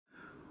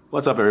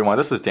What's up everyone,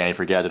 this is Danny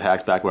for Gadget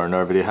Hacks, back with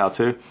another video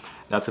how-to.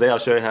 Now today I'll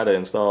show you how to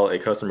install a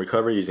custom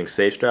recovery using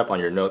Safestrap on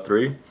your Note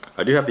 3.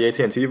 I do have the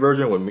AT&T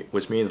version,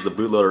 which means the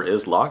bootloader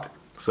is locked,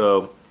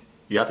 so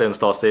you have to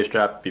install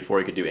Safestrap before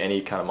you can do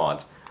any kind of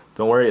mods.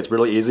 Don't worry, it's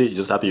really easy. You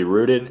just have to be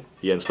rooted,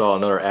 you install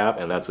another app,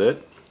 and that's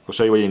it. I'll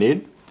show you what you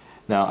need.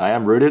 Now I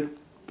am rooted.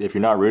 If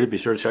you're not rooted, be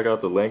sure to check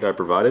out the link I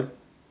provided.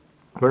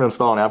 We're going to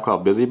install an app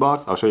called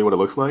BusyBox. I'll show you what it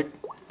looks like.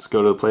 Just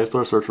go to the Play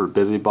Store, search for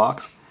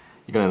BusyBox.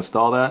 You're going to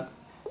install that.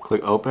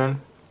 Click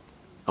open.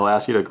 It'll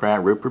ask you to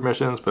grant root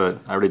permissions, but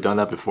I've already done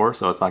that before,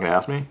 so it's not going to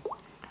ask me.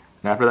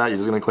 And after that, you're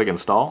just going to click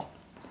install.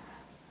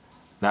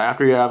 Now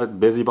after you have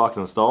BusyBox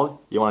installed,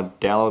 you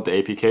want to download the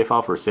APK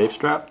file for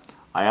Safestrap.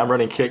 I am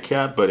running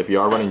KitKat, but if you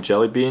are running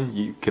Jelly Bean,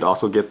 you could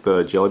also get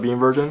the Jelly Bean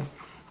version.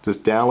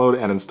 Just download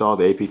and install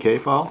the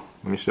APK file.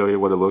 Let me show you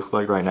what it looks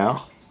like right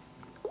now.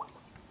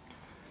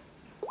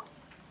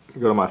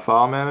 Go to my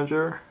file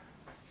manager.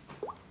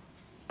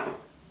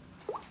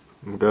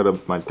 Go to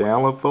my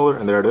download folder,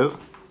 and there it is. You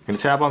can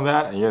tap on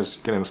that and you're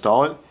just going to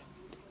install it.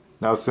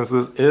 Now since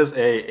this is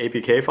a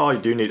APK file, you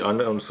do need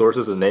unknown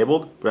sources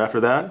enabled, but after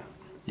that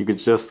you could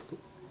just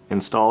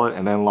install it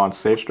and then launch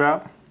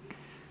Safestrap.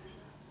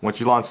 Once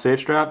you launch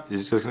Safestrap,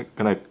 you're just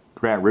going to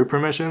grant root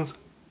permissions,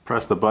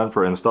 press the button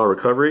for install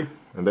recovery,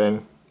 and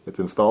then it's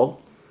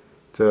installed.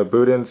 To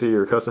boot into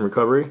your custom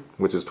recovery,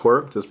 which is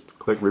Twerp, just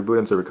click reboot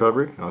into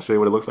recovery, and I'll show you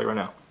what it looks like right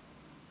now.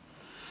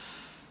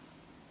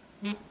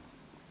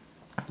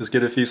 Just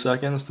give it a few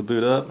seconds to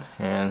boot up,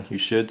 and you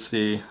should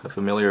see a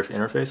familiar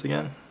interface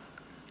again.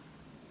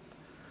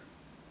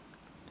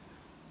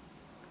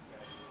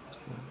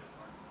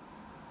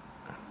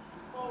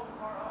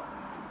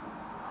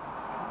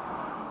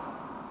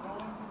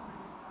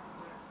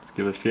 Just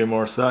give it a few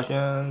more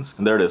seconds,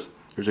 and there it is.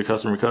 Here's your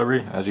custom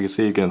recovery. As you can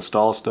see, you can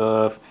install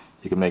stuff,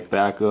 you can make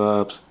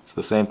backups. It's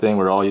the same thing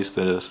we're all used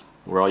to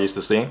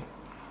seeing.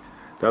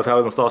 That's how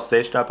to install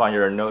Safestrap on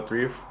your Note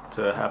 3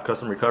 to have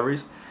custom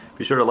recoveries.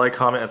 Be sure to like,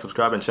 comment, and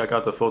subscribe, and check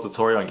out the full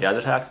tutorial on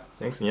Gadget Hacks.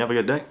 Thanks, and you have a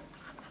good day.